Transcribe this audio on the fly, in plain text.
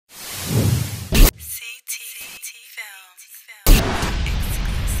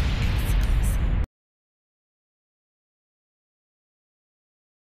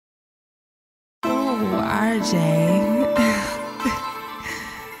RJ.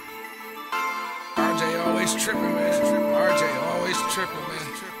 RJ always tripping, man. RJ always tripping, man.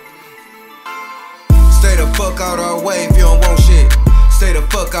 Stay the fuck out our way if you don't want shit. Stay the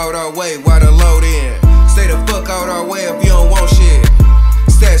fuck out our way while the load in. Stay the fuck out our way if you don't want shit.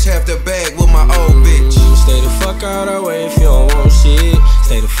 Stash half the bag with my old bitch. Stay the fuck out our way if you don't want shit.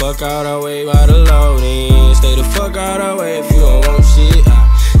 Stay the fuck out our way while the load in. Stay the fuck out our way if you don't want shit.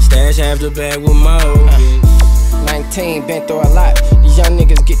 Stash half the bag with my old bitch. 19, been through a lot. These young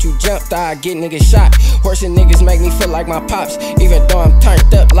niggas get you jumped, I get niggas shot. Horsing niggas make me feel like my pops. Even though I'm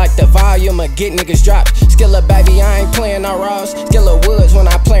turned up like the volume of get niggas dropped. Skilla baby, I ain't playing no roles. Skilla woods when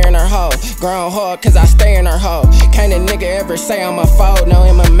I play in her hoe. Grown hard cause I stay in her hoe. Can't a nigga ever say I'm a foe. No,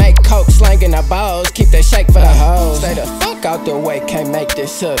 I'ma make coke slanging the balls. Keep that shake for the hoes. Stay the fuck out the way, can't make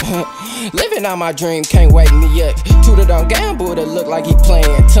this up. Living out my dream, can't wake me up. Toodaman gamble to look like he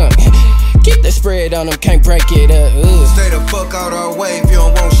playing tongue. Keep the spread on him, can't break it up. Stay the fuck out our way if you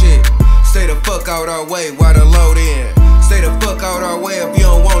don't want shit. Stay the fuck out our way while the load in. Stay the fuck out our way if you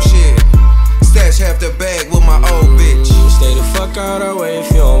don't want shit. Stash half the bag with my old bitch. Stay the fuck out our way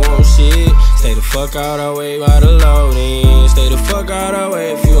if you don't want shit. Stay the fuck out our way while the load in. Stay the fuck out our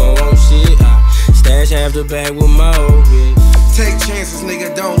way if you don't want shit. Stash half the bag with my old bitch. Take chances,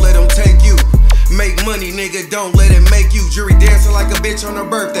 nigga, don't let them take you. Make money, nigga, don't let it make you. Jury dancing like a bitch on her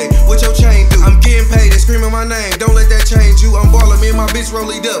birthday. What your chain do? I'm getting paid and screaming my name. Don't let that change you. I'm ballin', me and my bitch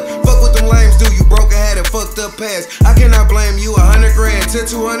roll it up. Fuck what them lames do. You broke, had a fucked up past. I cannot blame you. 100 grand to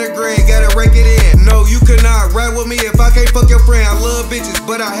 200 grand. Gotta rake it in. No, you cannot ride with me if I can't fuck your friend. I love bitches,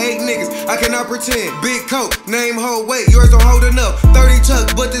 but I hate niggas. I cannot pretend. Big coat, name hold weight. Yours don't hold enough. 30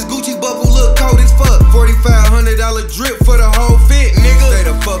 tuck, but this Gucci buckle look cold as fuck. $4,500 drip for the whole fit, nigga. Stay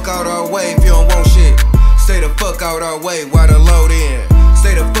the fuck out our way if you don't want shit. Stay the fuck out our way while the load in.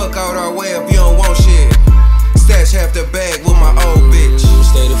 Stay the fuck out our way if you don't want shit. Stash half the bag with my old bitch.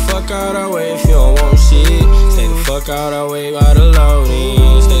 Stay the fuck out our way if you don't want shit. Stay the fuck out our way while the load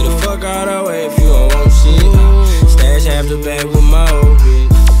in. Stay the fuck out our way if you don't want shit. Stash half the bag with my old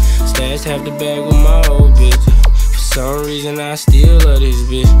bitch. Stash half the bag with my old bitch. For some reason I still love this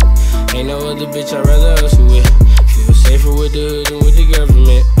bitch. Ain't no other bitch I'd rather hustle with. Feel safer with the hood than with the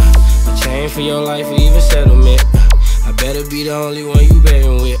government. A chain for your life or even settlement. I better be the only one you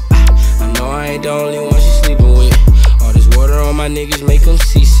begging with. I know I ain't the only one she sleeping with. All this water on my niggas make them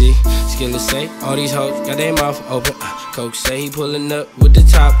CC. Skilla say all these hoes got their mouth open. Coke say he pulling up with the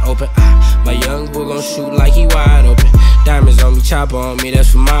top open. My young boy gon' shoot like he wide open. Diamonds on me, chopper on me,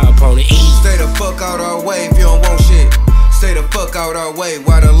 that's for my opponent. Stay the fuck out our way if you don't want shit. Stay the fuck out our way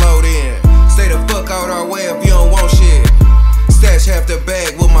while the load in. Stay the fuck out our way if you don't want shit. Stash half the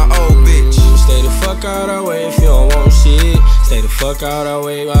bag with my old bitch. Stay the fuck out our way if you don't want shit. Stay the fuck out our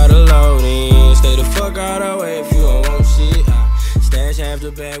way while the load in. Stay the fuck out our way if you don't want shit. Stash half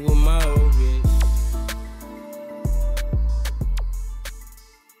the bag with my old bitch.